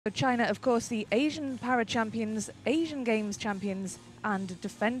China, of course, the Asian Para Champions, Asian Games champions, and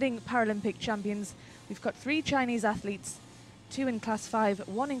defending Paralympic champions. We've got 3 Chinese athletes, 2 in Class 5,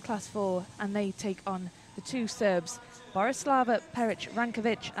 1 in Class 4, and they take on the 2 Serbs, Borislava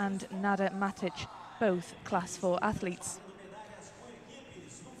PERIC-RANKOVIC and Nada MATIC, both Class 4 athletes.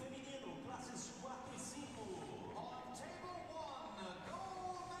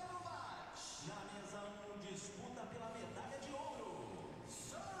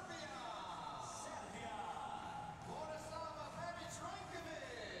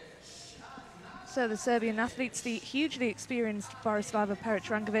 So the Serbian athletes, the hugely experienced Borislava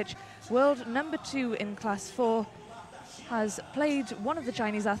PERIC-RANKOVIC, world number 2 in Class 4, has played one of the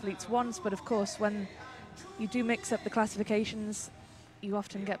Chinese athletes once, but of course when you do mix up the classifications, you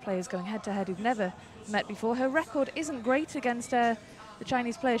often get players going head-to-head who've never met before. Her record isn't great against the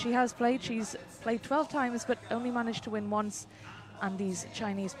Chinese player she has played. She's played 12 times but only managed to win once, and these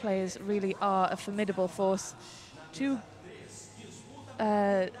Chinese players really are a formidable force. 2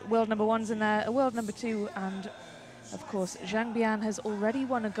 world number 1s in there, a world number 2, and of course ZHANG Bian has already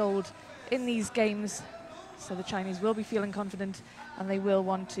won a gold in these games, so the Chinese will be feeling confident and they will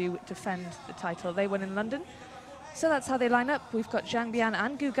want to defend the title. They won in London, so that's how they line up. We've got ZHANG Bian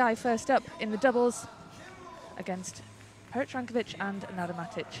and Gu Gai first up in the doubles against PERIC-RANKOVIC and Nada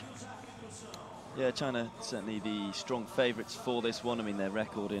MATIC. Yeah, China certainly the strong favourites for this one. I mean, their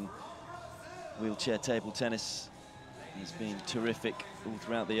record in wheelchair table tennis has been terrific all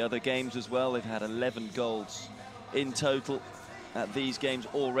throughout the other games as well. They've had 11 golds in total at these games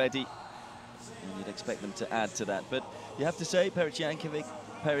already, and you'd expect them to add to that. But you have to say, PERIC-RANKOVIC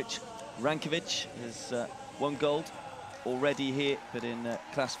has 1 gold already here, but in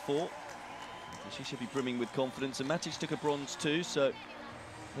Class 4. She should be brimming with confidence, and MATIC took a bronze too, so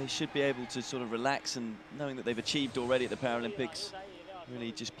they should be able to sort of relax, and knowing that they've achieved already at the Paralympics,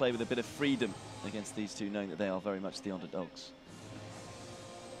 really just play with a bit of freedom against these 2, knowing that they are very much the underdogs.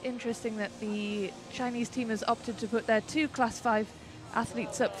 Interesting that the Chinese team has opted to put their 2 Class 5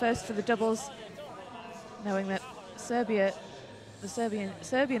 athletes up first for the doubles, knowing that Serbia, the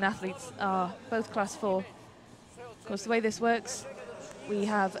Serbian athletes are both Class 4. Of course, the way this works, we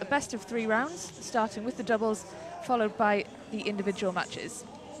have a best of 3 rounds, starting with the doubles, followed by the individual matches.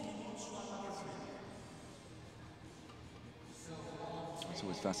 It's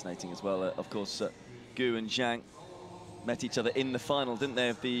always fascinating as well. Of course, Gu and ZHANG met each other in the final, didn't they,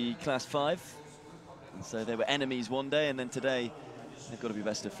 of the Class 5? And so they were enemies one day, and then today they've got to be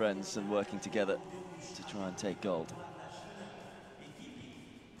best of friends and working together to try and take gold.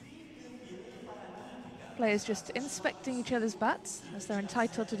 Players just inspecting each other's bats, as they're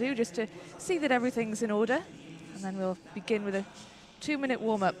entitled to do, just to see that everything's in order. And then we'll begin with a 2-minute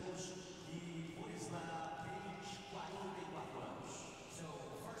warm-up.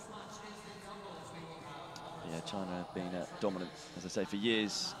 Yeah, China have been dominant, as I say, for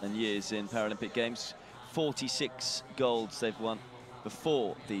years and years in Paralympic Games. 46 golds they've won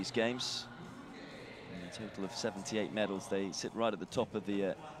before these games. And a total of 78 medals. They sit right at the top of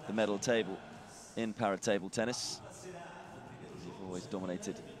the medal table in para-table tennis. They've always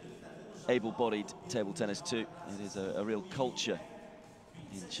dominated able-bodied table tennis too. It is a real culture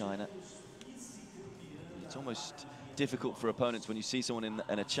in China. It's almost difficult for opponents when you see someone in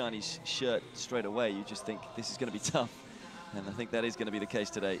a Chinese shirt straight away. You just think this is going to be tough, and I think that is going to be the case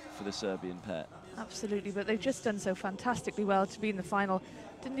today for the Serbian pair. Absolutely, but they've just done so fantastically well to be in the final.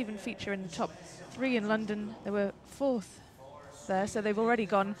 Didn't even feature in the top 3 in London. They were 4th there, so they've already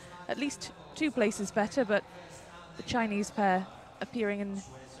gone at least 2 places better, but the Chinese pair appearing in,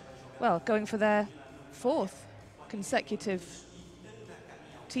 well, going for their 4th consecutive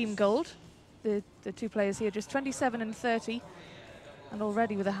team gold. The 2 players here just 27 and 30, and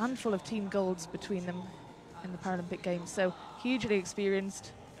already with a handful of team golds between them in the Paralympic Games, so hugely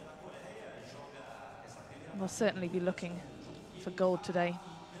experienced. And we'll certainly be looking for gold today.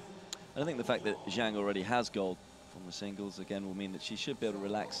 I think the fact that ZHANG already has gold from the singles, again, will mean that she should be able to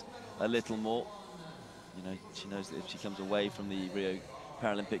relax a little more. You know, she knows that if she comes away from the Rio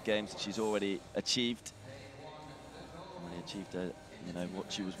Paralympic Games, that she's already achieved you know,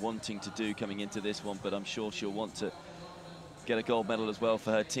 what she was wanting to do coming into this one, but I'm sure she'll want to get a gold medal as well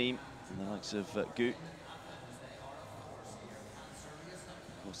for her team, and the likes of Gu. Of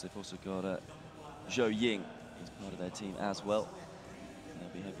course, they've also got ZHOU Ying as part of their team as well. And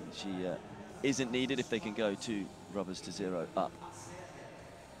they'll be hoping that she isn't needed if they can go 2 rubbers to 0 up.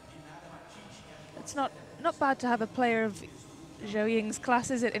 It's not bad to have a player of ZHOU Ying's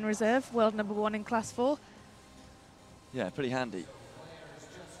class, is it, in reserve, world number 1 in Class 4? Yeah, pretty handy.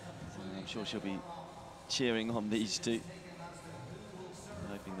 I'm sure she'll be cheering on these 2.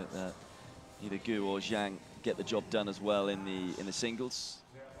 hoping that either ZHOU or ZHANG get the job done as well in the singles.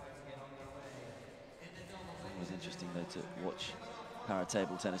 Always interesting though to watch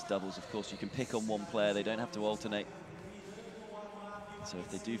para-table tennis doubles. Of course, you can pick on one player; they don't have to alternate. So if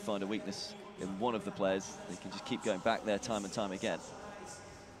they do find a weakness in one of the players, they can just keep going back there time and time again.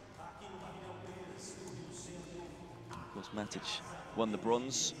 Of course, MATIC won the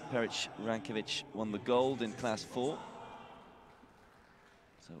bronze. PERIC-RANKOVIC won the gold in class 4.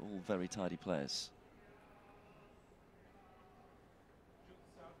 So all very tidy players.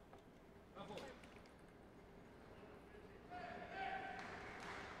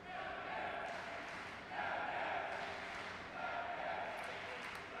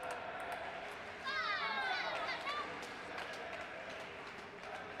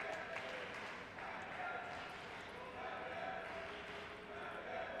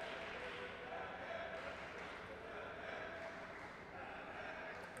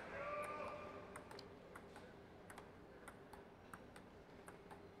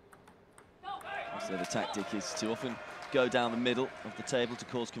 So the tactic is to often go down the middle of the table to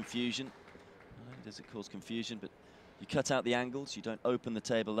cause confusion. Not only does it cause confusion, but you cut out the angles, you don't open the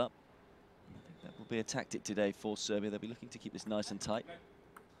table up. I think that will be a tactic today for Serbia. They'll be looking to keep this nice and tight.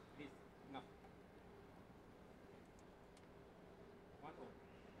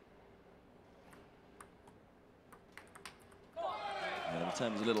 The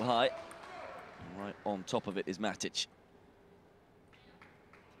return was a little high. And right on top of it is MATIC.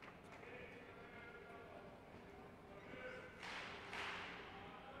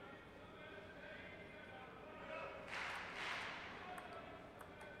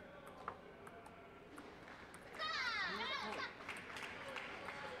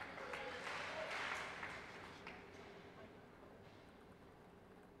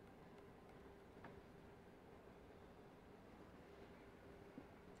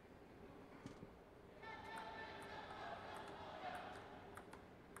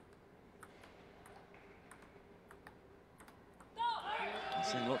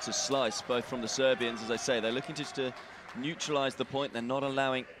 Seeing lots of slice, both from the Serbians, as I say. They're looking just to neutralise the point. They're not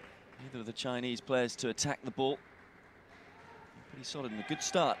allowing either of the Chinese players to attack the ball. Pretty solid and a good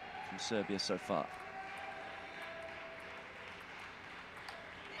start from Serbia so far.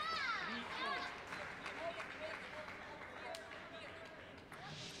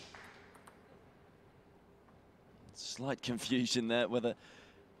 Slight confusion there, whether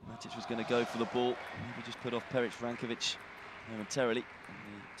MATIC was going to go for the ball. Maybe just put off PERIC-RANKOVIC momentarily on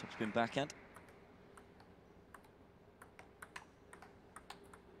the topspin backhand.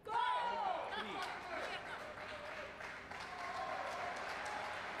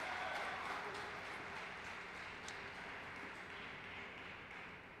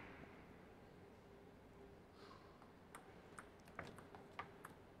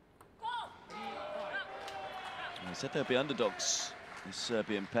 I said they'll be underdogs, the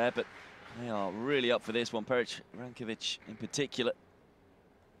Serbian pair, but they are really up for this one. PERIC-RANKOVIC in particular.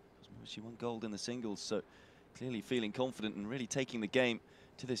 She won gold in the singles, so clearly feeling confident and really taking the game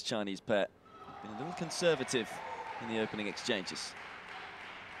to this Chinese pair. Been a little conservative in the opening exchanges.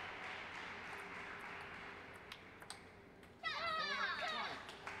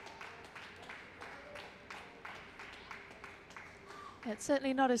 It's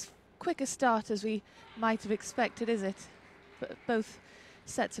certainly not as quick a start as we might have expected, is it? But both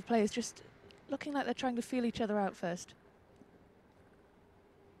sets of players just looking like they're trying to feel each other out first.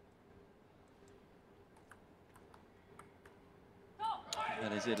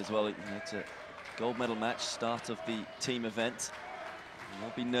 That is it as well. It's a gold medal match, start of the team event.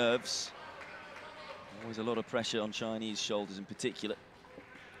 There'll be nerves. Always a lot of pressure on Chinese shoulders in particular.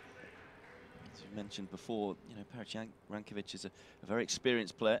 As you mentioned before, you know, PERIC-RANKOVIC is a very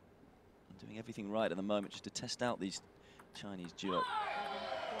experienced player and doing everything right at the moment just to test out these Chinese duo.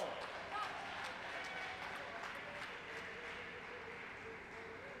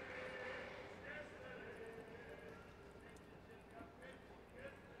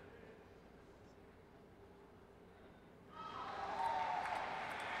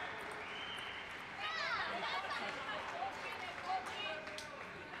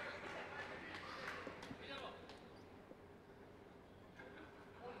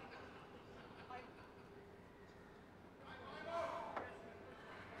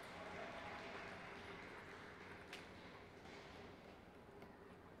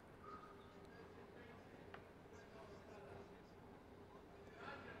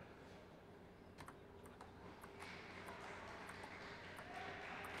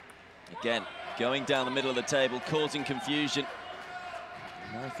 Again, going down the middle of the table, causing confusion.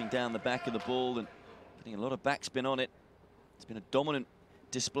 Knifing down the back of the ball and getting a lot of backspin on it. It's been a dominant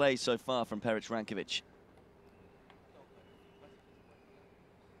display so far from PERIC-RANKOVIC.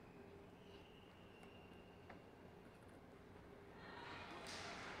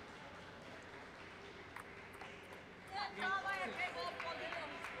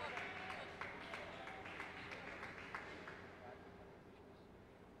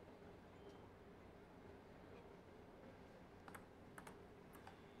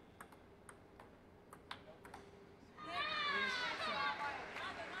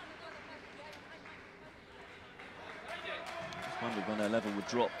 Wondered when her level would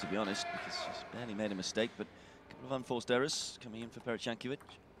drop, to be honest, because she's barely made a mistake, but a couple of unforced errors coming in for PERIC-RANKOVIC.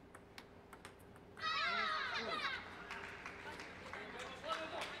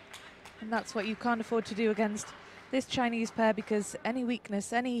 And that's what you can't afford to do against this Chinese pair, because any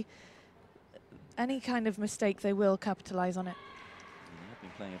weakness, any kind of mistake, they will capitalize on it. They've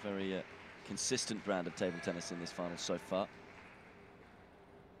been playing a very consistent brand of table tennis in this final so far.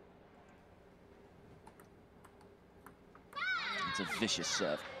 It's a vicious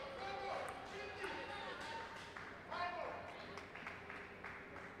serve.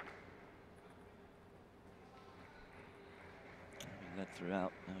 Being led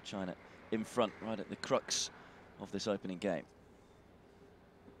throughout. Now China in front, right at the crux of this opening game.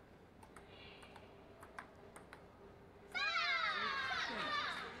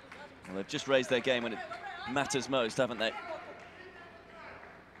 Well, they've just raised their game when it matters most, haven't they?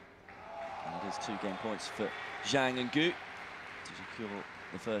 And it is 2 game points for ZHANG and ZHOU to secure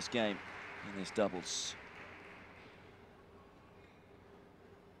the first game in this doubles.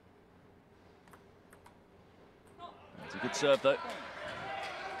 It's a good serve, though.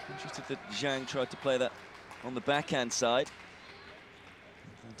 Interested that ZHANG tried to play that on the backhand side.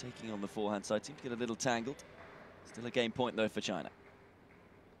 And taking on the forehand side, seemed to get a little tangled. Still a game point, though, for China.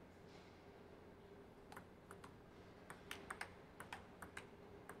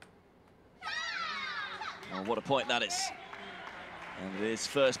 Oh, what a point that is. And it is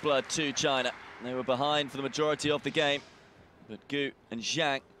first blood to China. They were behind for the majority of the game, but ZHOU and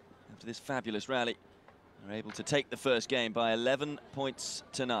ZHANG, after this fabulous rally, are able to take the first game by 11 points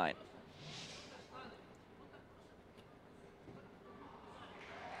to 9.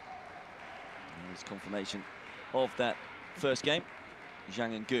 There's confirmation of that first game.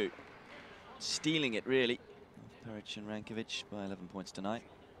 ZHANG and ZHOU stealing it, really. PERIC and RANKOVIC by 11 points to 9.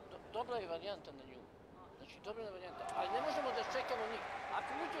 Dobra varijanta, ali ne možemo da čekamo njih.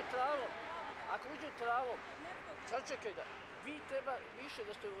 Ako uđe travom, sačekaj da. Vi treba više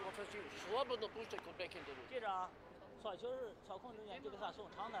da ste u ofenzivu, slobodno puštaj kod backhanda ruke. 记着啊，小球是操控之前就给他送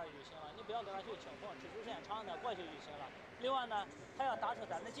长点就行了，你不要给他去轻碰，只出现长点过去就行了。另外呢，他要打出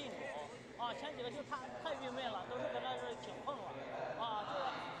咱的进攻啊，前几个球太郁闷了，都是跟他是轻碰了啊，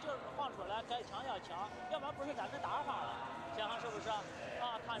就是放出来该强要强，要不然不是咱的打法了，想想是不是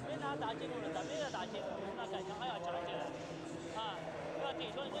啊？他没拿打进攻了，咱没得打进攻，那感情还要强起来啊！要顶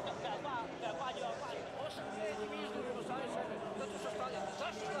球，你该挂就要挂。我是你必须得上一上，这就是上两，这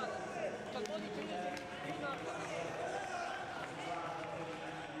是了，很多你可以那个。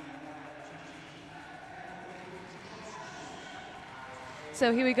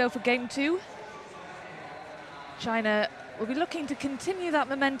So here we go for game 2. China will be looking to continue that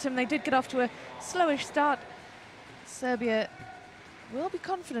momentum. They did get off to a slowish start. Serbia will be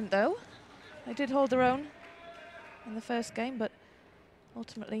confident, though. They did hold their own in the first game, but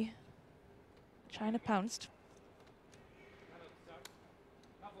ultimately China pounced.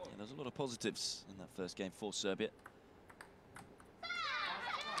 Yeah, there's a lot of positives in that first game for Serbia.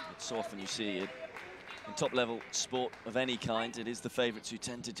 It's so often you see it in top-level sport of any kind, it is the favourites who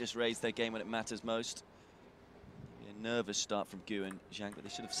tend to just raise their game when it matters most. Maybe a nervous start from ZHOU and ZHANG, but they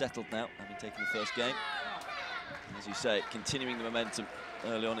should have settled now, having taken the first game. And as you say, continuing the momentum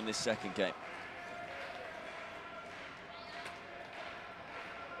early on in this second game.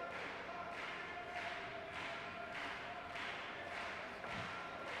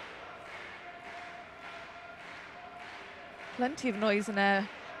 Plenty of noise in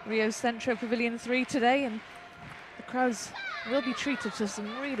Rio Centro Pavilion 3 today, and the crowds will be treated to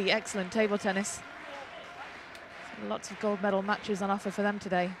some really excellent table tennis. So lots of gold medal matches on offer for them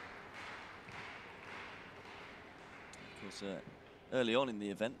today. Of course, early on in the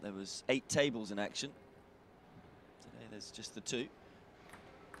event, there was 8 tables in action. Today, there's just the 2.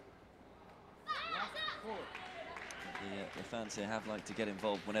 The fans here have liked to get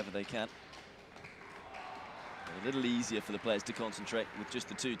involved whenever they can. A little easier for the players to concentrate with just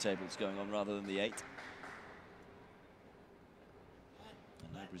the 2 tables going on rather than the 8.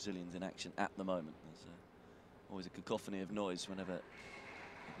 And no Brazilians in action at the moment. There's always a cacophony of noise whenever a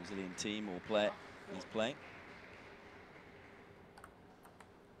Brazilian team or player is playing.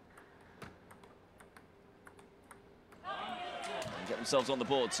 themselves on the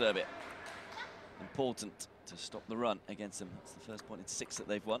board, Serbia. Important to stop the run against them. That's the first point in 6 that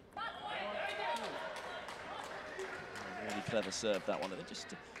they've won. Really clever serve, that one. They're just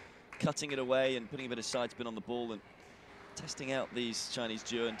cutting it away and putting a bit of side spin on the ball and testing out these Chinese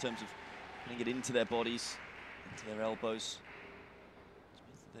duo in terms of putting it into their bodies, into their elbows.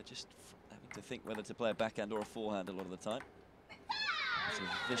 They're just having to think whether to play a backhand or a forehand a lot of the time. It's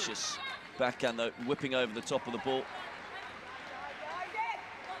a vicious backhand, though, whipping over the top of the ball.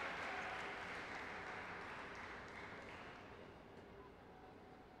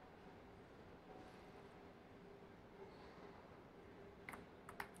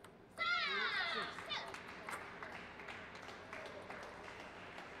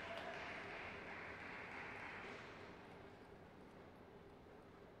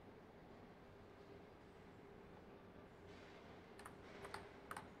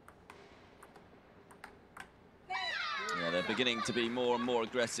 Yeah, they're beginning to be more and more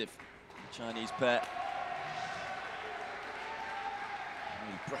aggressive, the Chinese pair.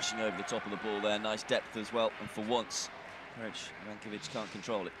 Really brushing over the top of the ball there, nice depth as well, and for once, PERIC-RANKOVIC can't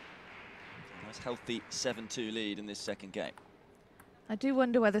control it. A nice healthy 7-2 lead in this second game. I do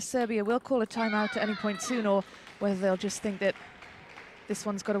wonder whether Serbia will call a timeout at any point soon, or whether they'll just think that this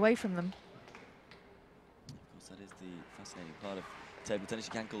one's got away from them. Of course, that is the fascinating part of table tennis.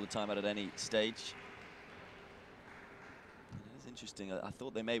 You can call the timeout at any stage. It is interesting. I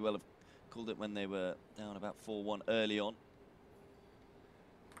thought they may well have called it when they were down about 4-1 early on.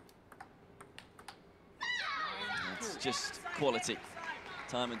 It's just quality.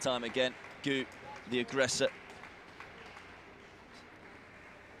 Time and time again, ZHOU, the aggressor.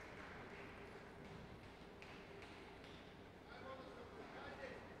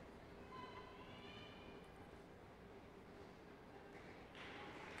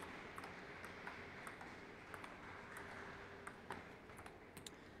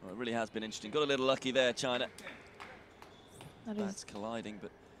 Well, it really has been interesting. Got a little lucky there, China. That's colliding,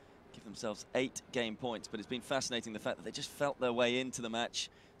 but give themselves 8 game points. But it's been fascinating, the fact that they just felt their way into the match.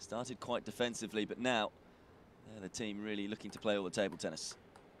 Started quite defensively, but now they're the team really looking to play all the table tennis.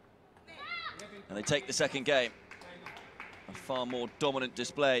 And they take the second game. A far more dominant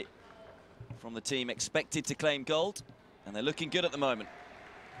display from the team expected to claim gold. And they're looking good at the moment.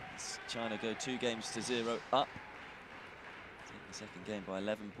 As China go 2-0 up. The second game by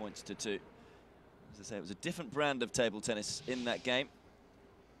 11 points to 2. As I say, it was a different brand of table tennis in that game.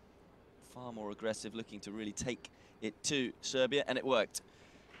 Far more aggressive, looking to really take it to Serbia, and it worked.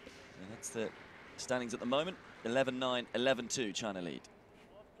 So that's the standings at the moment. 11-9, 11-2, China lead.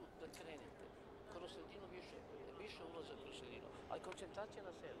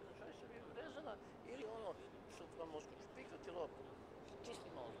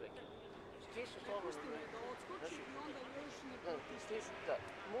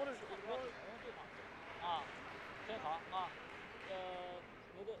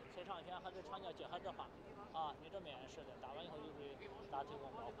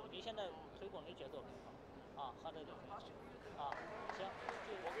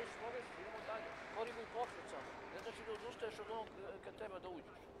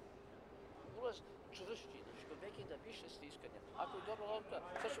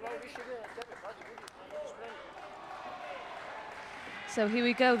 So here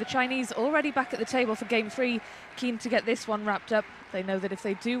we go, the Chinese already back at the table for game 3, keen to get this one wrapped up. They know that if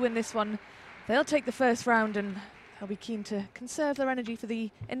they do win this one, they'll take the first round, and they'll be keen to conserve their energy for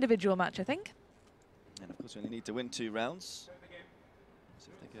the individual match, I think. And of course, we only need to win 2 rounds. So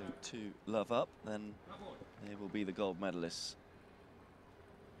if they go 2-love up, then they will be the gold medalists.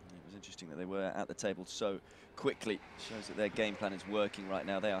 And it was interesting that they were at the table so quickly. Shows that their game plan is working right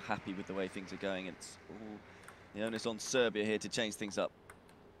now. They are happy with the way things are going. It's all the onus on Serbia here to change things up.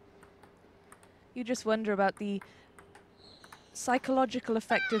 You just wonder about the psychological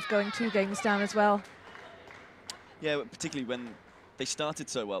effect of going 2 games down as well. Yeah, particularly when they started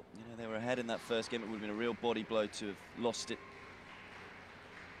so well. You know, they were ahead in that first game. It would have been a real body blow to have lost it.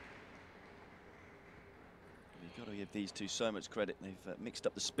 You've got to give these two so much credit. They've mixed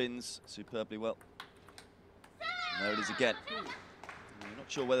up the spins superbly well. And there it is again. I'm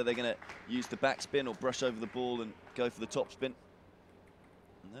not sure whether they're going to use the backspin or brush over the ball and go for the top spin.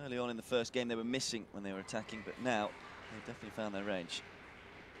 And early on in the first game, they were missing when they were attacking, but now they've definitely found their range.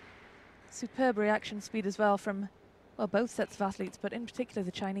 Superb reaction speed as well from, well, both sets of athletes, but in particular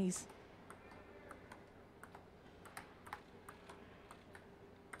the Chinese.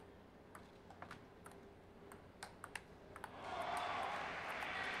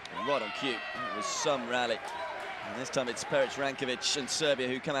 And right on cue. It was some rally. And this time it's PERIC-RANKOVIC and Serbia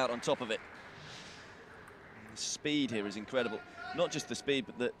who come out on top of it. And the speed here is incredible. not just the speed,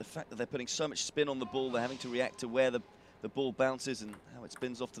 but the fact that they're putting so much spin on the ball, they're having to react to where the ball bounces and how it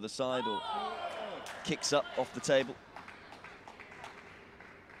spins off to the side or kicks up off the table.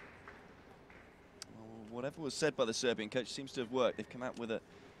 Well, whatever was said by the Serbian coach seems to have worked. They've come out with a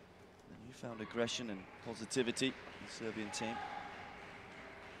newfound aggression and positivity, the Serbian team.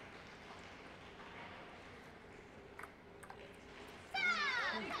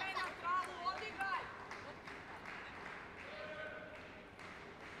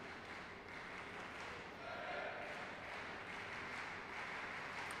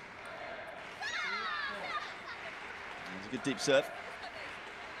 Good deep serve.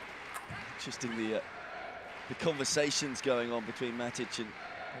 Interesting the conversations going on between Matic and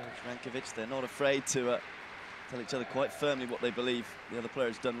PERIC-RANKOVIC. They're not afraid to tell each other quite firmly what they believe the other player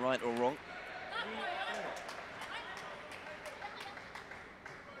has done right or wrong.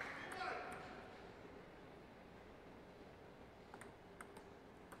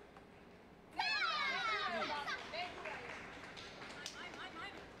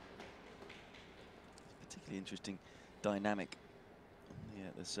 Particularly interesting dynamic on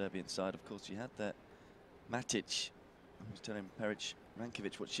the Serbian side. Of course, you had that Matic who was telling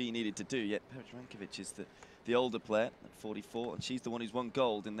PERIC-RANKOVIC what she needed to do, yet PERIC-RANKOVIC is the older player at 44, and she's the one who's won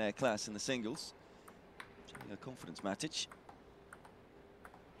gold in their class in the singles. Showing her confidence, Matic.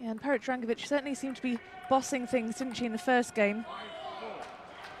 Yeah, and PERIC-RANKOVIC certainly seemed to be bossing things, didn't she, in the first game?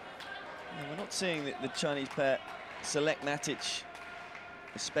 Yeah, we're not seeing the Chinese pair select Matic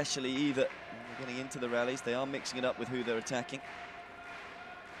especially either. They're getting into the rallies. They are mixing it up with who they're attacking.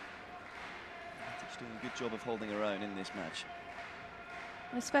 Matic doing a good job of holding her own in this match.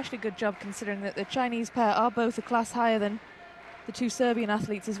 An especially good job considering that the Chinese pair are both a class higher than the two Serbian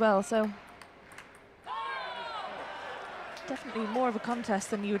athletes as well, so definitely more of a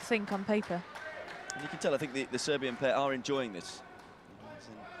contest than you would think on paper. And you can tell, I think the Serbian pair are enjoying this.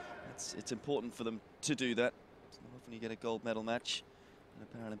 It's important for them to do that. It's not often you get a gold medal match in the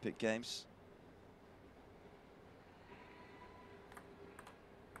Paralympic Games.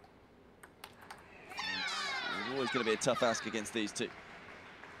 It's always going to be a tough ask against these two.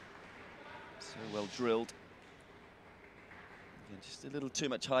 So well drilled. Again, just a little too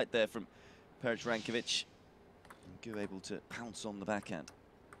much height there from PERIC-RANKOVIC. And ZHOU able to pounce on the backhand.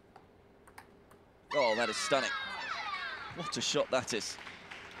 Oh, that is stunning. What a shot that is.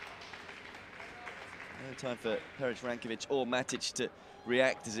 No time for PERIC-RANKOVIc or Matic to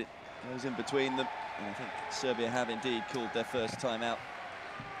react as it goes in between them. And I think Serbia have indeed called their first time out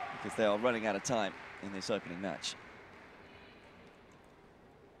because they are running out of time in this opening match.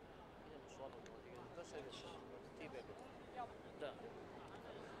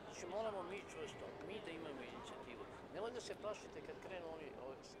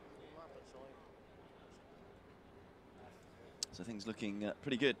 So things looking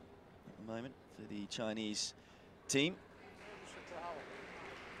pretty good at the moment for the Chinese team.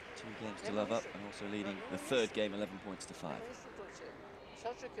 2 games to love up and also leading the third game 11 points to 5.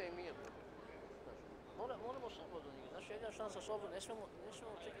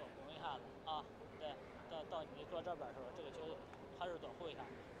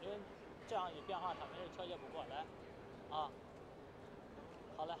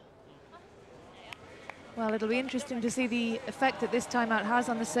 Well, it'll be interesting to see the effect that this timeout has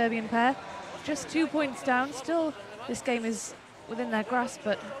on the Serbian pair. Just 2 points down. Still, this game is within their grasp,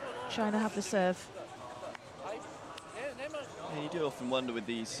 but China have the serve. Yeah, you do often wonder with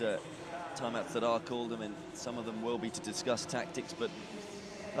these timeouts that are called, I mean, some of them will be to discuss tactics, but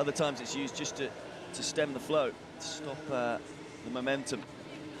other times it's used just to stem the flow, to stop the momentum.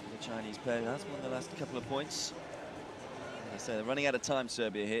 The Chinese pair has won the last couple of points. As I say, they're running out of time,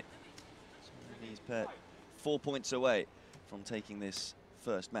 Serbia here. So these pair 4 points away from taking this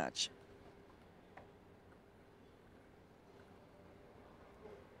first match.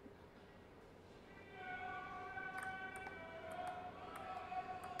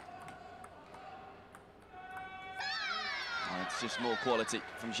 It's just more quality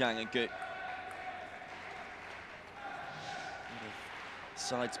from ZHANG and ZHOU.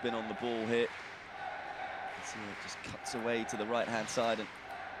 Side spin on the ball here. See it just cuts away to the right-hand side and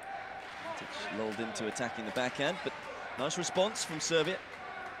it's lulled into attacking the backhand, but nice response from Serbia.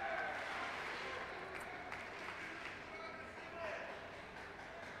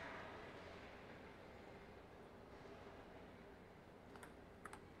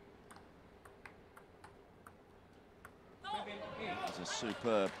 It's a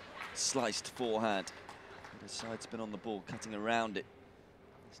superb sliced forehand. But a side spin on the ball, cutting around it.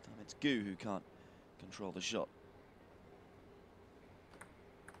 This time it's ZHOU who can't control the shot.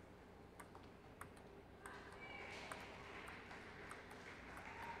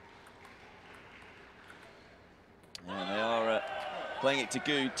 playing it to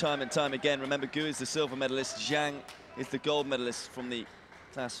Gu time and time again. Remember, Gu is the silver medalist, Zhang is the gold medalist from the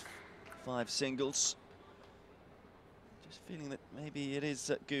Class 5 singles. Just feeling that maybe it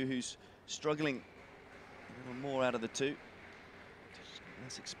is Gu who's struggling a little more out of the two. Just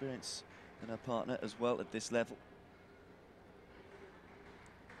less experience than her partner as well at this level.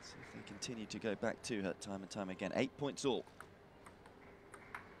 See if they continue to go back to her time and time again. 8 points all.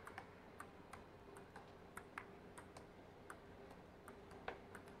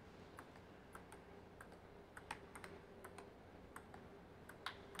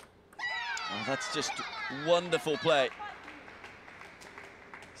 Oh, that's just wonderful play.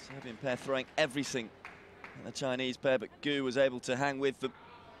 Serbian pair throwing everything at the Chinese pair, but Gu was able to hang with them.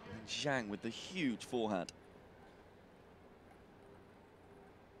 And Zhang with the huge forehand.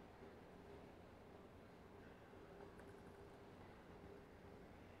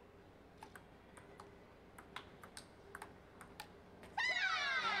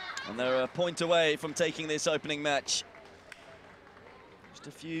 And they're a point away from taking this opening match. Just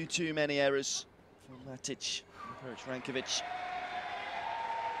a few too many errors from MATIC and PERIC-RANKOVIC.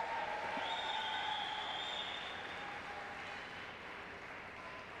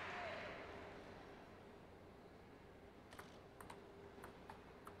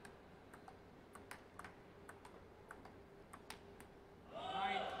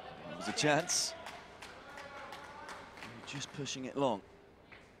 There was a chance. Just pushing it long.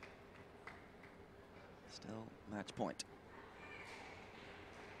 Still match point.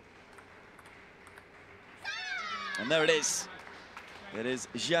 And there it is. It is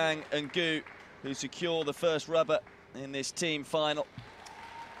Zhang and Gu who secure the first rubber in this team final.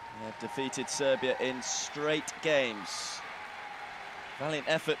 They have defeated Serbia in straight games. Valiant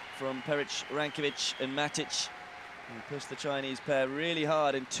effort from PERIC-RANKOVIC and MATIC, who pushed the Chinese pair really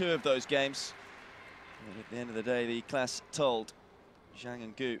hard in 2 of those games. And at the end of the day, the class told. Zhang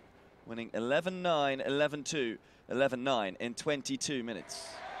and Gu winning 11-9, 11-2, 11-9 in 22 minutes.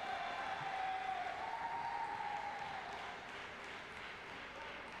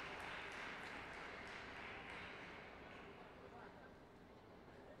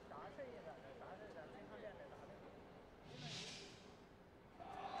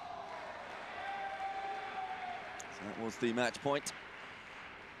 So that was the match point.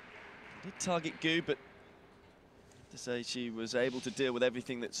 Did target Gu, but to say she was able to deal with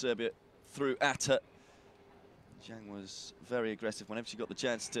everything that Serbia threw at her. Zhang was very aggressive whenever she got the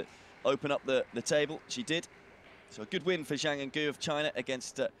chance to open up the table. She did. So a good win for Zhang and Gu of China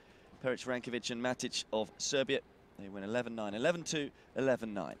against PERIC-RANKOVIC and MATIC of Serbia. They win 11-9, 11-2,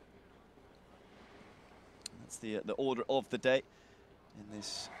 11-9. That's the order of the day in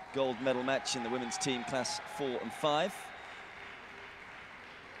this gold medal match in the women's team class 4 and 5.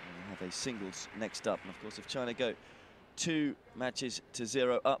 We'll have a singles next up, and of course if China go 2 matches to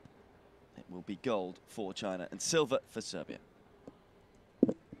 0 up, it will be gold for China and silver for Serbia.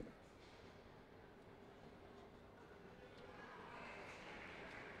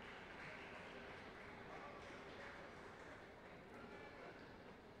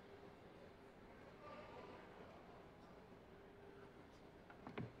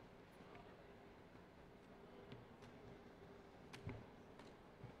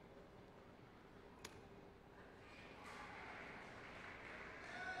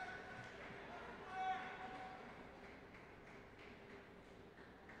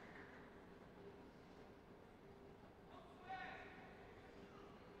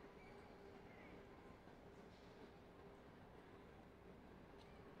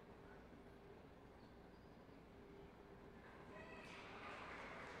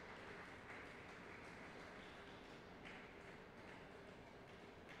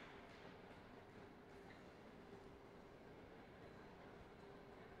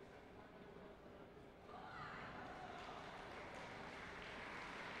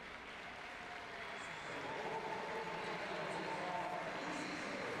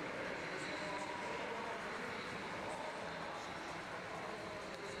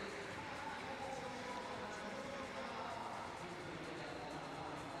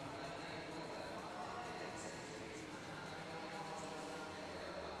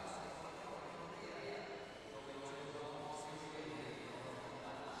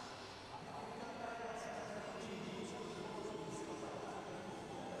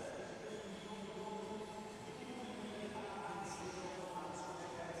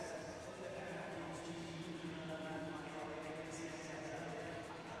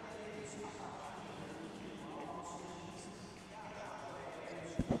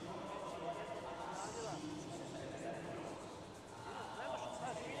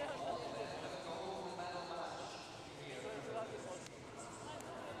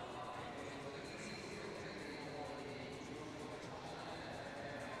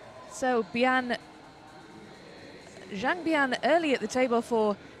 So Bian, ZHANG Bian early at the table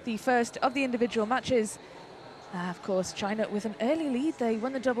for the first of the individual matches. Of course, China with an early lead. They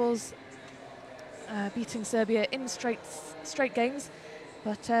won the doubles, beating Serbia in straight games.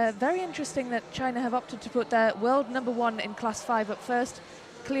 But very interesting that China have opted to put their world #1 in class 5 up first.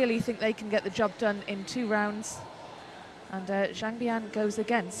 Clearly think they can get the job done in 2 rounds. And ZHANG Bian goes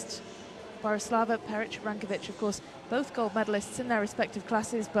against Borislava, PERIC-RANKOVIC, of course, both gold medalists in their respective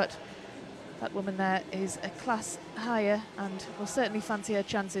classes, but that woman there is a class higher and will certainly fancy her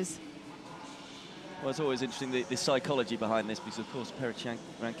chances. Well, it's always interesting, the psychology behind this, because, of course,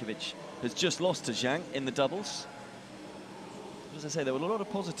 PERIC-RANKOVIC has just lost to ZHANG in the doubles. As I say, there were a lot of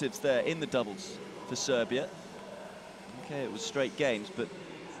positives there in the doubles for Serbia. Okay, it was straight games, but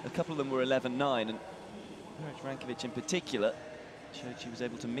a couple of them were 11-9, and PERIC-RANKOVIC in particular showed she was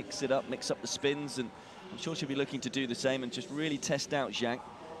able to mix it up, mix up the spins, and I'm sure she'll be looking to do the same and just really test out ZHANG.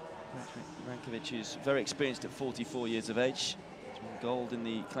 PERIC-RANKOVIC is very experienced at 44 years of age. She's won gold in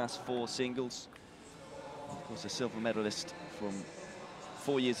the class 4 singles. Of course, a silver medalist from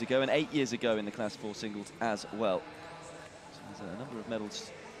 4 years ago and 8 years ago in the class 4 singles as well. So there's a number of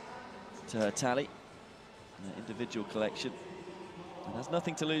medals to her tally in her individual collection. And has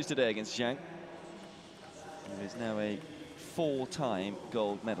nothing to lose today against ZHANG, who is now a 4-time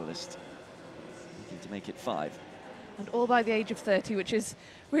gold medalist, looking to make it 5. And all by the age of 30, which is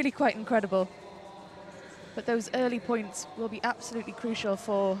really quite incredible. But those early points will be absolutely crucial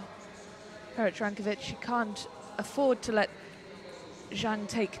for PERIC-RANKOVIC. She can't afford to let ZHANG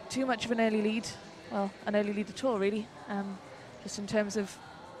take too much of an early lead. Well, an early lead at all, really. Just in terms of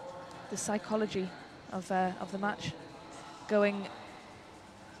the psychology of the match. Going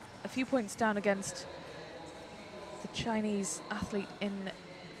a few points down against the Chinese athlete in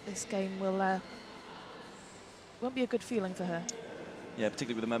this game won't be a good feeling for her. Yeah,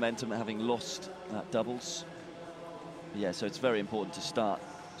 particularly with the momentum, having lost that doubles. But yeah, so it's very important to start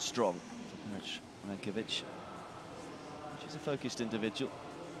strong for PERIC-RANKOVIC. She's a focused individual.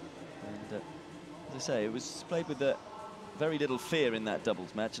 And as I say, it was played with very little fear in that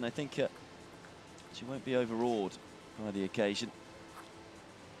doubles match, and I think she won't be overawed by the occasion.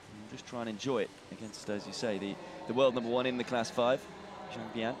 And just try and enjoy it against, as you say, the world #1 in the class 5,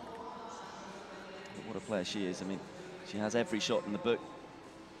 ZHANG Bian. But what a player she is. I mean, she has every shot in the book.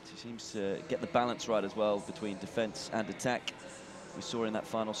 She seems to get the balance right as well between defense and attack. We saw in that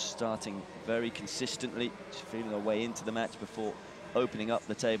final starting very consistently. She's feeling her way into the match before opening up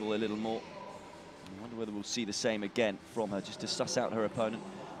the table a little more. I wonder whether we'll see the same again from her, just to suss out her opponent,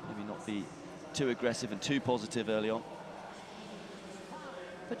 maybe not be too aggressive and too positive early on.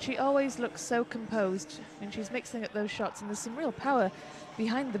 But she always looks so composed. I mean, she's mixing up those shots, and there's some real power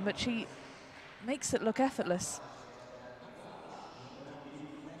behind them, but she makes it look effortless.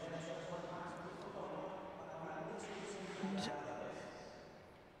 And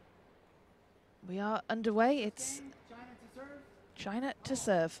we are underway. It's China to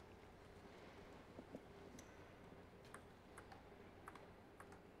serve.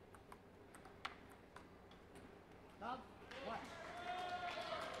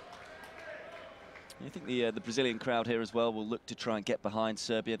 I think the Brazilian crowd here as well will look to try and get behind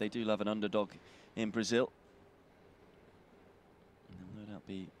Serbia. They do love an underdog in Brazil. And they'll no doubt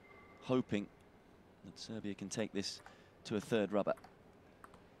be hoping that Serbia can take this to a third rubber.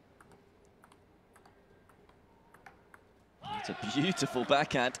 It's a beautiful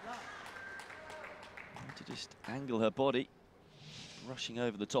backhand. To just angle her body, rushing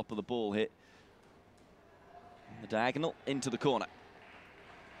over the top of the ball here. On the diagonal into the corner.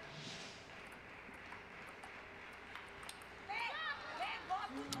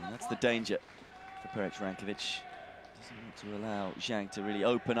 And that's the danger for PERIC-RANKOVIC. Doesn't want to allow ZHANG to really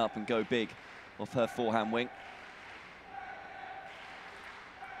open up and go big off her forehand wing.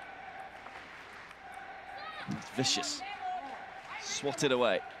 It's vicious. Swatted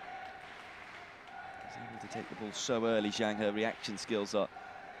away. She's able to take the ball so early, ZHANG. Her reaction skills are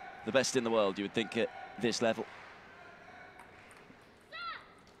the best in the world, you would think, at this level.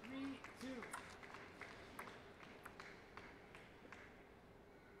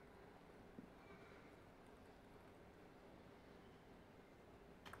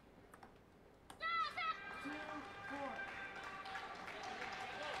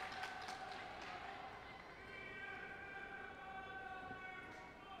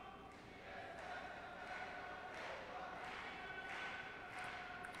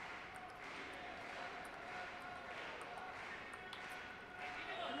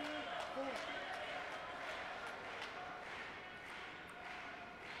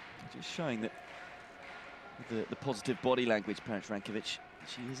 Just showing that The positive body language, PERIC-RANKOVIC.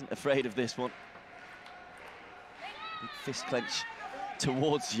 She isn't afraid of this one. Big fist clench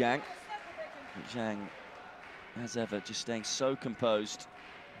towards Zhang. But Zhang, as ever, just staying so composed,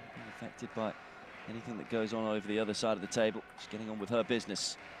 not affected by anything that goes on over the other side of the table. She's getting on with her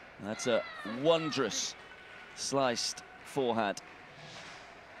business. And that's a wondrous sliced forehand.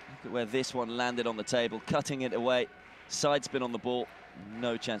 Look at where this one landed on the table, cutting it away. Side spin on the ball.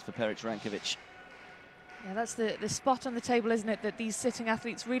 No chance for PERIC-RANKOVIC. Yeah, that's the spot on the table, isn't it, that these sitting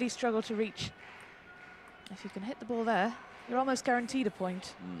athletes really struggle to reach. If you can hit the ball there, you're almost guaranteed a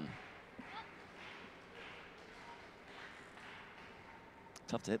point.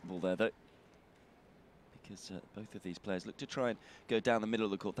 Tough to hit the ball there, though, because both of these players look to try and go down the middle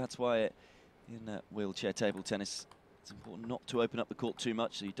of the court. That's why in wheelchair table tennis, it's important not to open up the court too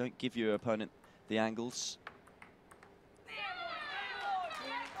much, so you don't give your opponent the angles.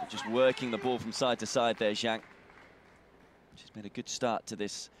 But just working the ball from side to side there, Zhang. She's made a good start to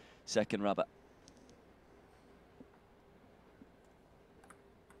this second rubber.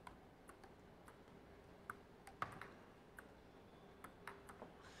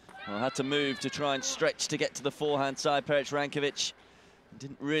 Well, had to move to try and stretch to get to the forehand side. PERIC-RANKOVIC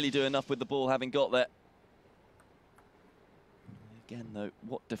didn't really do enough with the ball having got there. Again, though,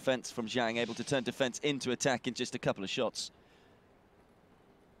 what defense from Zhang, able to turn defense into attack in just a couple of shots.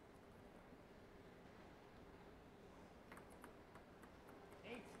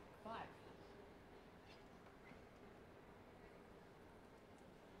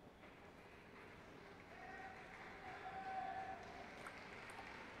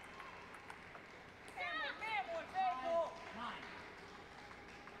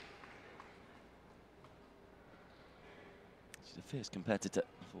 She's a fierce competitor,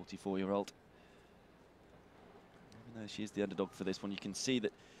 44-year-old. Even though she is the underdog for this one, you can see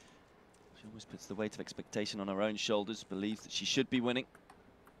that she always puts the weight of expectation on her own shoulders, believes that she should be winning.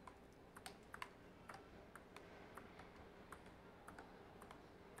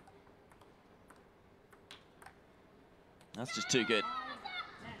 That's just too good.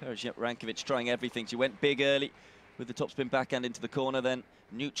 PERIC-RANKOVIC trying everything. She went big early with the topspin backhand into the corner, then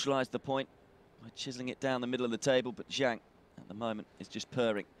neutralized the point by chiseling it down the middle of the table, but Zhang at the moment is just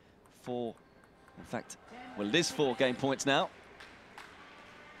purring. In fact, well, it is 4 game points now.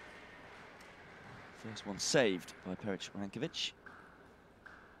 First one saved by PERIC-RANKOVIC.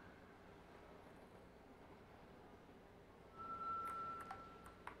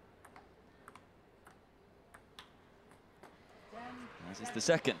 As is the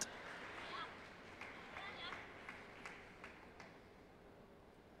second.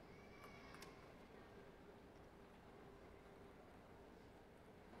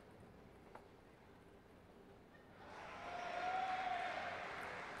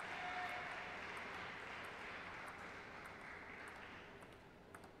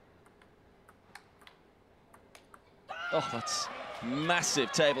 Oh, that's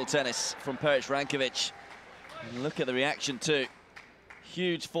massive table tennis from PERIC-RANKOVIC. And look at the reaction too.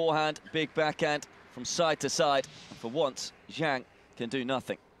 Huge forehand, big backhand from side to side. And for once, Zhang can do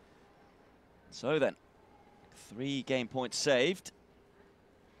nothing. So then, 3 game points saved.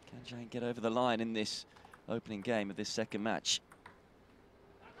 Can Zhang get over the line in this opening game of this second match?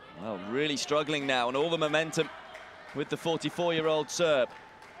 Well, really struggling now, and all the momentum with the 44-year-old Serb.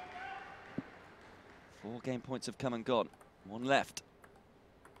 4 game points have come and gone. 1 left.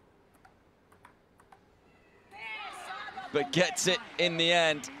 But gets it in the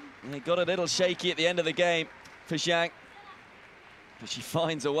end. And it got a little shaky at the end of the game for Zhang. But she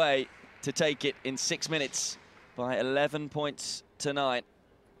finds a way to take it in 6 minutes by 11 points to 9.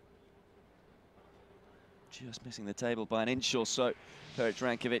 Just missing the table by an inch or so.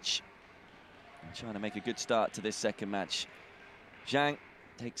 PERIC-RANKOVIC trying to make a good start to this second match. Zhang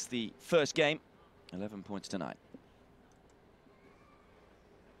takes the first game, 11 points to 9.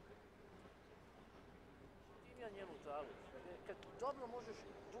 Dobro možeš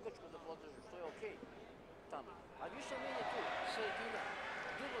dugačko da podržiš, to je okej tamo. A više meni tu, sredina,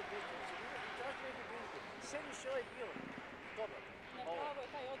 dugo distanci, i traži neku blinku. Servis je ovaj bio dobar.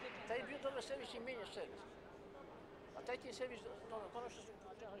 Taj je bio dobar servis i menja servis. A taj ti je servis, konačno su...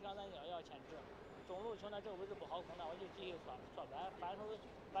 正和刚才也要牵制，中路球呢这个位置不好控呢，我就继续错白，反手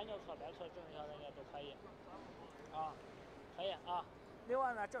反脚错白错正小人家都可以，可以啊。另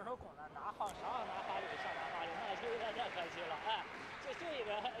外呢，正手控呢拿好上拿发力，上拿发力，那就有点太可惜了，哎，就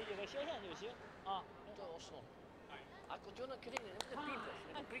一个斜线就行啊。To je osnovno. Ako ti ona krene, ne bude pitaš,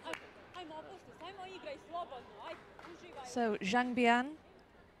 nego prihvataš. Ajmo opušti, ajmo igraj slobodno, ajde, uživaj. So ZHANG Bian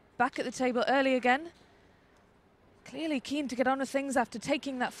back at the table early again. Clearly keen to get on with things after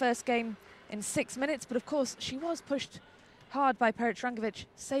taking that first game in 6 minutes, but of course she was pushed hard by PERIC-RANKOVIC,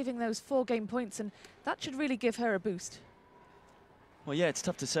 saving those 4 game points, and that should really give her a boost. Well, yeah, it's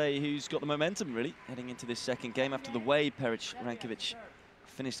tough to say who's got the momentum, really, heading into this second game after the way PERIC-RANKOVIC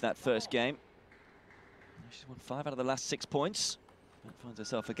finished that first game. She's won 5 out of the last 6 points and finds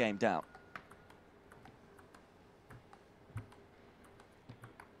herself a game down.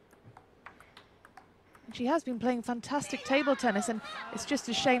 She has been playing fantastic table tennis, and it's just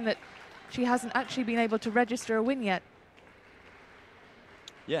a shame that she hasn't actually been able to register a win yet.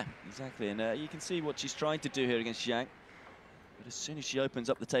 Yeah, exactly, and you can see what she's trying to do here against ZHANG. But as soon as she opens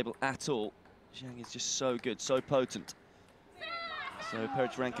up the table at all, ZHANG is just so good, so potent. So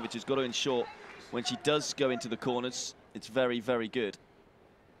PERIC-RANKOVIC has got to ensure when she does go into the corners, it's very, very good.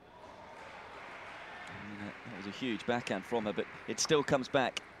 And, that was a huge backhand from her, but it still comes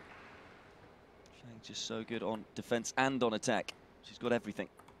back. ZHANG just so good on defense and on attack. She's got everything.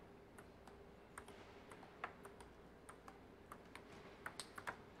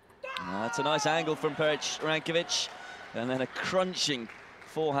 That's a nice angle from PERIC-RANKOVIC. And then a crunching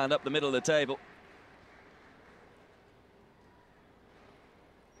forehand up the middle of the table.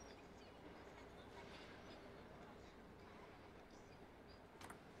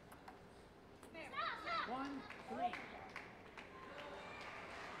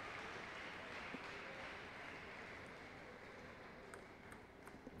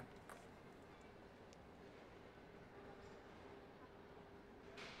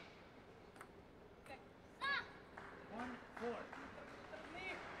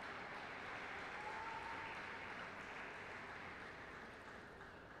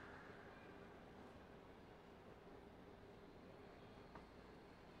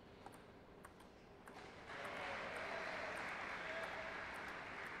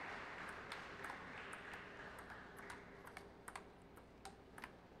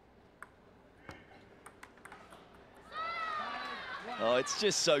 Oh, it's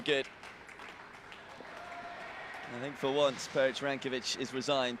just so good. I think for once, PERIC-RANKOVIC is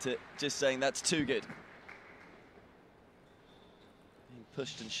resigned to just saying that's too good. Being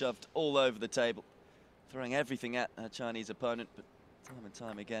pushed and shoved all over the table, throwing everything at her Chinese opponent, but time and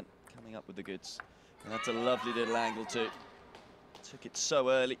time again, coming up with the goods. And that's a lovely little angle too. Took it so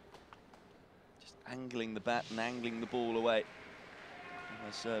early. Just angling the bat and angling the ball away from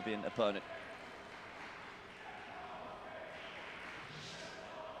her Serbian opponent.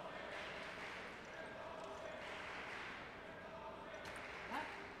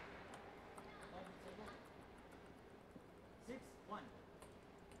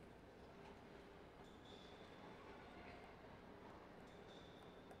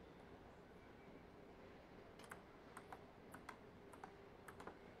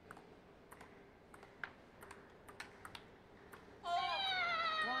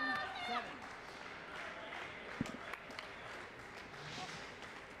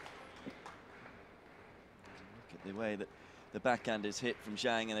 The way that the backhand is hit from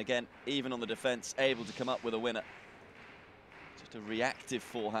ZHANG, and again, even on the defense, able to come up with a winner. Just a reactive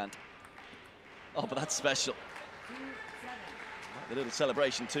forehand. Oh, but that's special. Like the little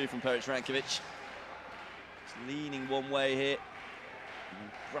celebration too from PERIC-RANKOVIC. Just leaning one way here, and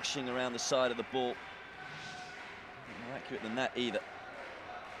brushing around the side of the ball. Not more accurate than that either.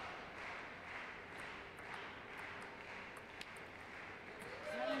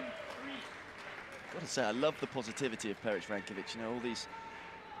 Got to say, I love the positivity of PERIC-RANKOVIC. You know, all these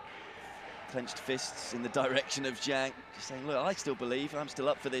clenched fists in the direction of ZHANG, just saying, look, I still believe, I'm still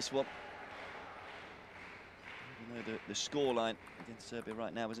up for this one. Even though the scoreline against Serbia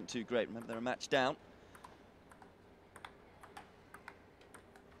right now isn't too great. Remember, they're a match down.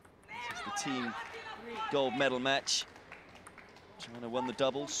 This is the team gold medal match. China won the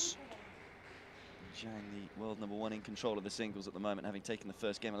doubles. ZHANG, the world #1 in control of the singles at the moment, having taken the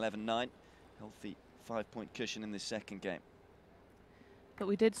first game 11-9. Healthy 5-point cushion in this second game. But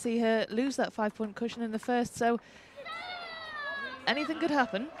we did see her lose that 5-point cushion in the first, so anything could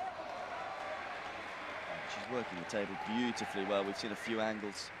happen. She's working the table beautifully well. We've seen a few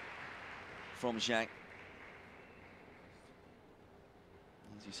angles from ZHANG.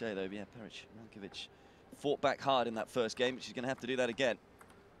 As you say, though, yeah, PERIC-RANKOVIC fought back hard in that first game, but she's going to have to do that again.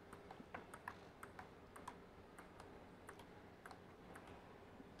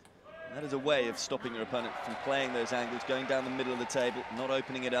 And that is a way of stopping your opponent from playing those angles, going down the middle of the table, not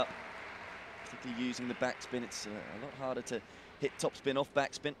opening it up, particularly using the backspin. It's a lot harder to hit topspin off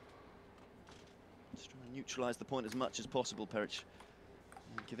backspin. Just trying to neutralize the point as much as possible,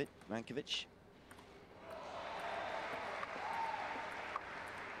 PERIC-RANKOVIC.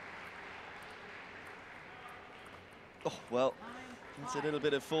 Oh, well, that's a little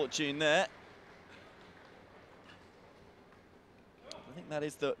bit of fortune there. I think that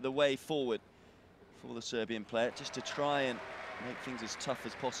is the way forward for the Serbian player, just to try and make things as tough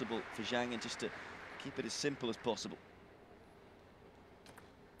as possible for ZHANG and just to keep it as simple as possible.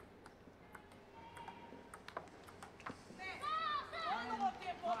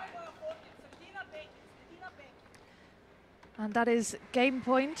 And that is game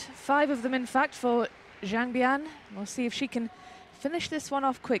point, 5 of them in fact for ZHANG Bian. We'll see if she can finish this one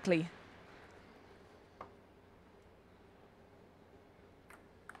off quickly.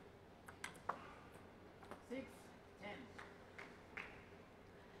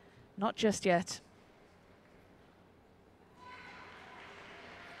 Not just yet.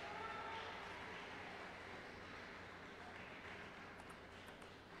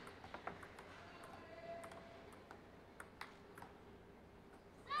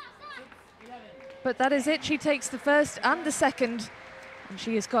 But that is it. She takes the first and the second, and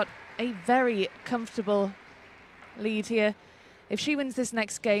she has got a very comfortable lead here. If she wins this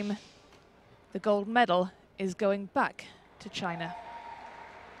next game, the gold medal is going back to China.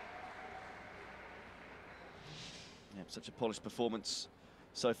 Yeah, such a polished performance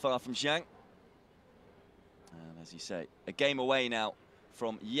so far from ZHANG. And as you say, a game away now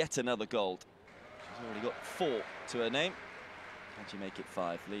from yet another gold. She's already got 4 to her name. Can she make it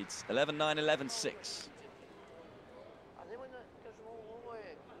 5? Leads 11-9, 11-6. A nemoj da kažemo ovo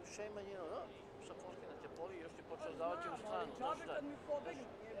je šema njeno, da? Sa Foskina te poli, još ti počeo davati u stranu. Znači,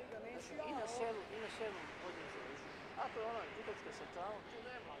 i na selu podižu. Ako je ona Dukačka sa travom, tu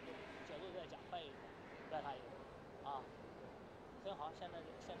nema. 角度在讲带他一个啊，很好，现在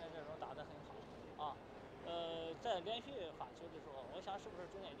这种打得很好啊。在连续发球的时候，我想是不是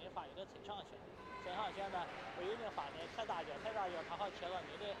中间你发一个推上旋？推上旋呢，我有点发的太大脚，它好切到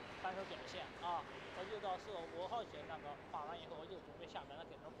你的反手边线啊。我就到4、5号球那个发完以后，我就准备下边的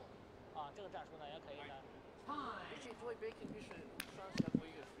跟着补啊。这个战术呢也可以呢。Biće tvoj bacon više šanse ako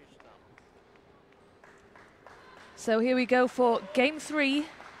igraš više tamo. So here we go for game 3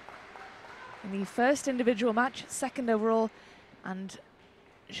 in the first individual match, second overall, and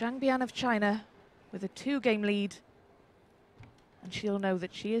ZHANG Bian of China with a 2-game lead, and she'll know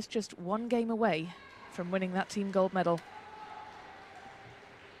that she is just 1 game away from winning that team gold medal.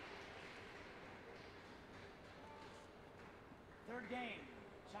 Third game,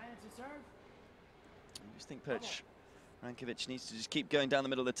 China to serve. I just think PERIC-RANKOVIC needs to just keep going down the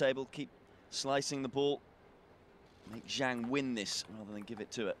middle of the table, keep slicing the ball, make ZHANG win this rather than give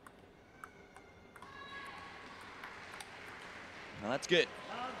it to her. Now that's good.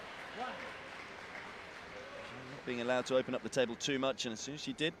 Not being allowed to open up the table too much, and as soon as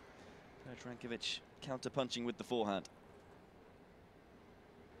she did, PERIC-RANKOVIC counter-punching with the forehand.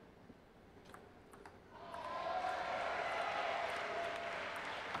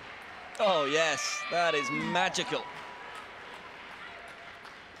 Oh yes, that is magical.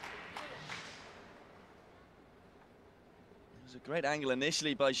 It was a great angle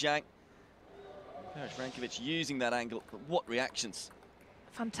initially by ZHANG. PERIC-RANKOVIC using that angle, but what reactions.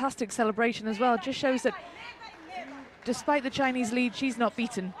 Fantastic celebration as well. Just shows that despite the Chinese lead, she's not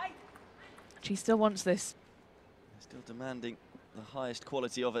beaten. She still wants this. Still demanding the highest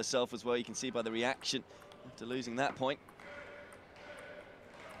quality of herself as well. You can see by the reaction after losing that point.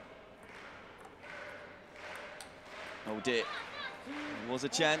 Oh dear. There was a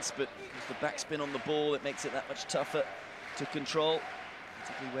chance, but with the backspin on the ball, it makes it that much tougher to control,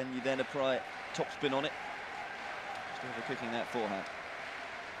 particularly when you then apply topspin on it. Just overcooking that forehand.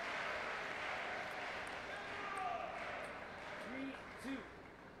 3-2.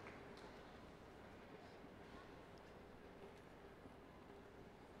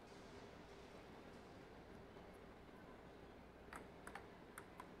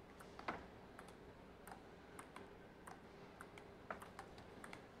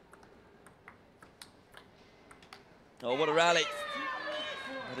 Oh, what a rally.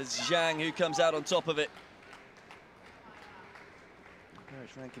 That is ZHANG who comes out on top of it.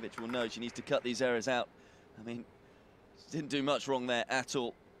 PERIC-RANKOVIC will know she needs to cut these errors out. I mean, she didn't do much wrong there at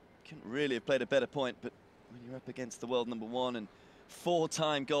all. Couldn't really have played a better point, but when you're up against the world #1 and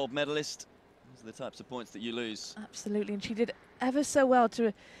 4-time gold medalist, those are the types of points that you lose. Absolutely, and she did ever so well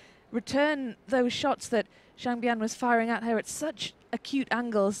to return those shots that ZHANG Bian was firing at her at such acute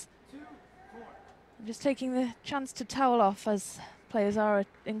angles. Just taking the chance to towel off, as players are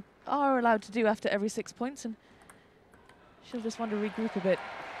allowed to do after every 6 points, and she'll just want to regroup a bit.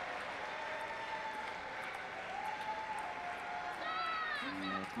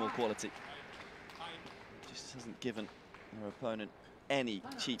 More quality. Just hasn't given her opponent any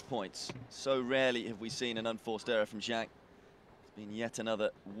cheap points. So rarely have we seen an unforced error from ZHANG. It's been yet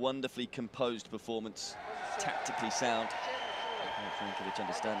another wonderfully composed performance, tactically sound. PERIC-RANKOVIC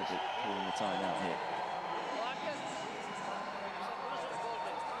understandably calling the time out here.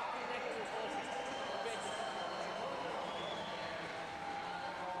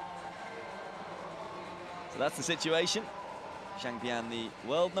 So that's the situation. ZHANG Bian, the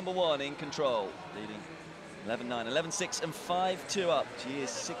world #1 in control, leading 11-9, 11-6 and 5-2 up. She is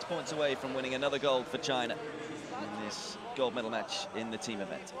 6 points away from winning another gold for China in this gold medal match in the team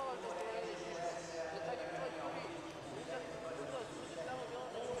event.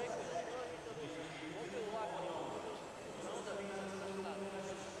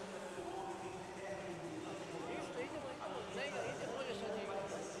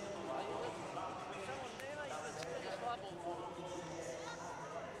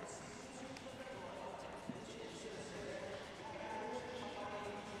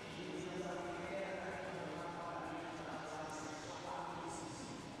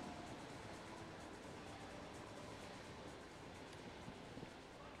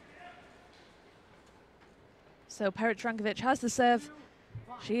 So PERIC-RANKOVIC has the serve.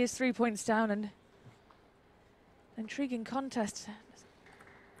 She is 3 points down, and intriguing contest.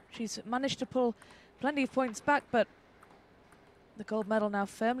 She's managed to pull plenty of points back, but the gold medal now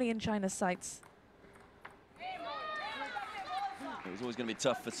firmly in China's sights. It was always going to be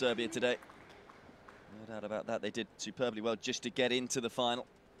tough for Serbia today. No doubt about that. They did superbly well just to get into the final.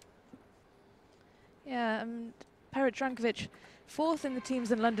 Yeah, PERIC-RANKOVIc, 4th in the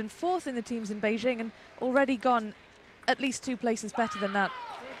teams in London, 4th in the teams in Beijing, and already gone at least 2 places better than that.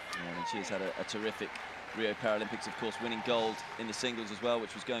 Yeah, and she has had a terrific Rio Paralympics, of course, winning gold in the singles as well,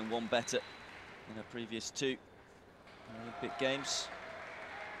 which was going one better than her previous 2 Paralympic Games.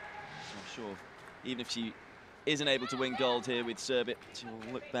 So I'm sure, even if she isn't able to win gold here with Serbia, she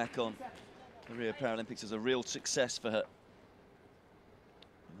will look back on the Rio Paralympics as a real success for her.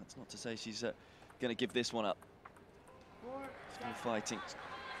 And that's not to say she's going to give this one up. Still fighting.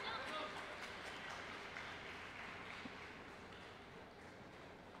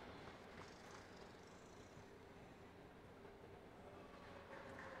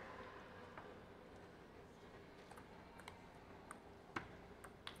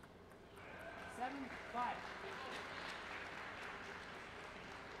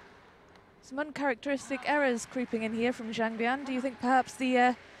 Some uncharacteristic errors creeping in here from ZHANG Bian. Do you think perhaps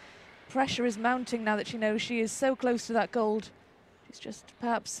the pressure is mounting now that she knows she is so close to that gold? She's just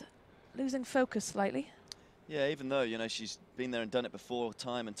perhaps losing focus slightly. Yeah, even though, you know, she's been there and done it before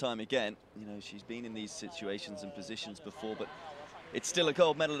time and time again. You know, she's been in these situations and positions before, but it's still a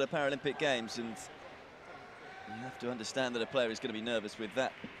gold medal at the Paralympic Games, and you have to understand that a player is going to be nervous with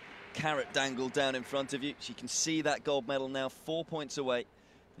that carrot dangled down in front of you. She can see that gold medal now 4 points away,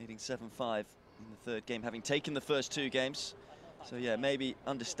 leading 7-5 in the 3rd game, having taken the first 2 games. So yeah, maybe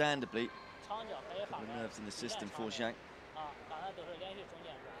understandably, a couple of nerves in the system for ZHANG.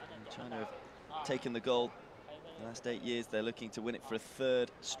 And China have taken the gold the last 8 years. They're looking to win it for a 3rd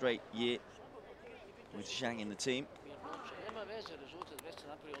straight year with ZHANG in the team.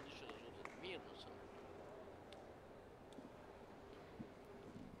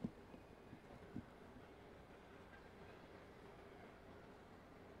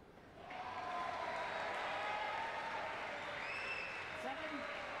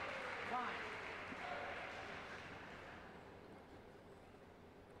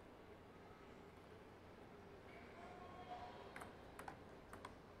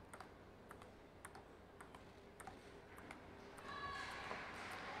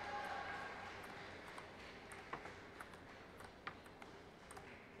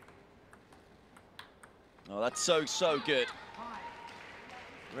 Oh, that's so good.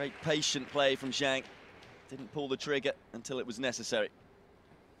 Great patient play from ZHANG. Didn't pull the trigger until it was necessary.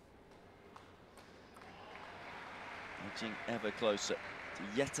 Edging ever closer to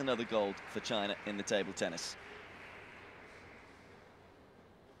yet another gold for China in the table tennis.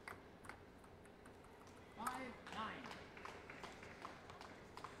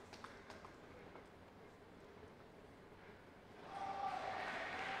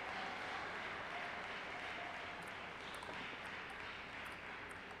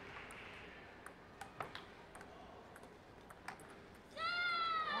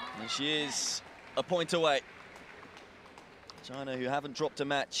 And she is a point away. China, who haven't dropped a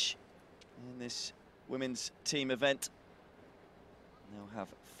match in this women's team event, now have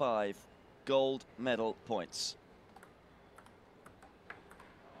 5 gold medal points.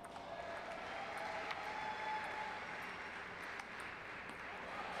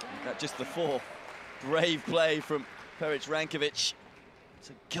 That's just the 4. Brave play from PERIC-RANKOVIC. It's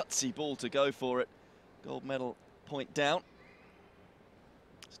a gutsy ball to go for it. Gold medal point down.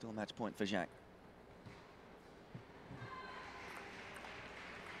 Still a match point for ZHANG.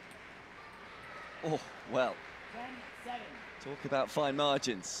 Oh, well, 10-7. talk about fine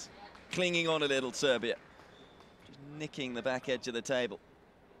margins. Clinging on a little, Serbia. Just nicking the back edge of the table.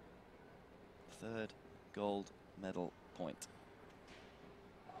 Third gold medal point.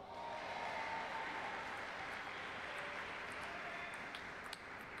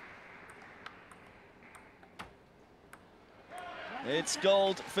 It's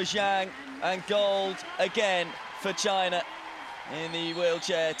gold for ZHANG and gold again for China in the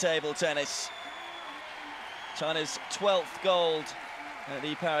wheelchair table tennis. China's 12th gold at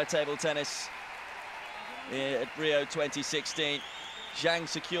the para table tennis at Rio 2016. ZHANG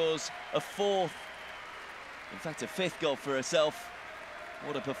secures a 4th, in fact a 5th gold for herself.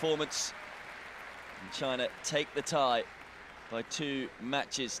 What a performance. And China take the tie by 2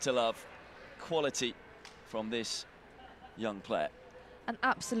 matches to love. Quality from this young player. An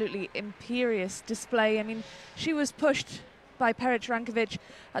absolutely imperious display. I mean, she was pushed by PERIC-RANKOVIC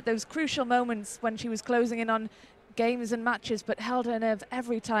at those crucial moments when she was closing in on games and matches, but held her nerve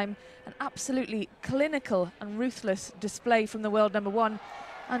every time. An absolutely clinical and ruthless display from the world number 1.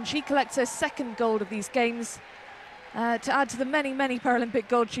 And she collects her 2nd gold of these games to add to the many, many Paralympic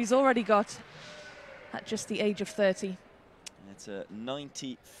golds she's already got at just the age of 30. It's a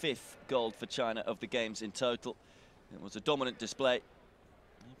 95th gold for China of the games in total. It was a dominant display.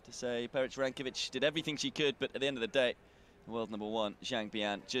 I have to say, PERIC-RANKOVIC did everything she could, but at the end of the day, world number 1, ZHANG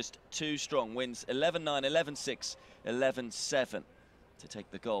Bian, just too strong. Wins 11-9, 11-6, 11-7 to take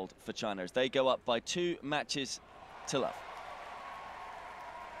the gold for China as they go up by 2 matches to love.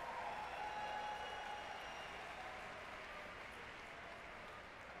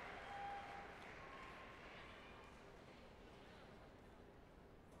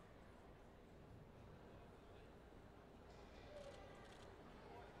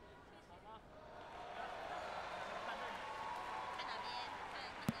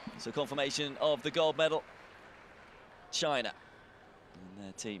 So confirmation of the gold medal. China and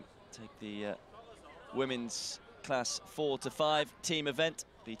their team take the women's class 4 to 5 team event,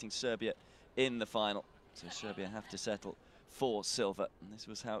 beating Serbia in the final. So Serbia have to settle for silver. And this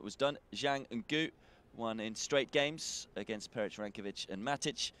was how it was done. ZHANG and ZHOU won in straight games against PERIC-RANKOVIC and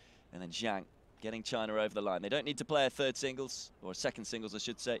MATIC. And then ZHANG getting China over the line. They don't need to play a 3rd singles, or a 2nd singles, I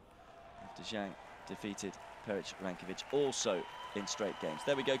should say, after ZHANG defeated PERIC-RANKOVIC also in straight games.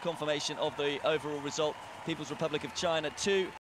 There we go, confirmation of the overall result. People's Republic of China 2,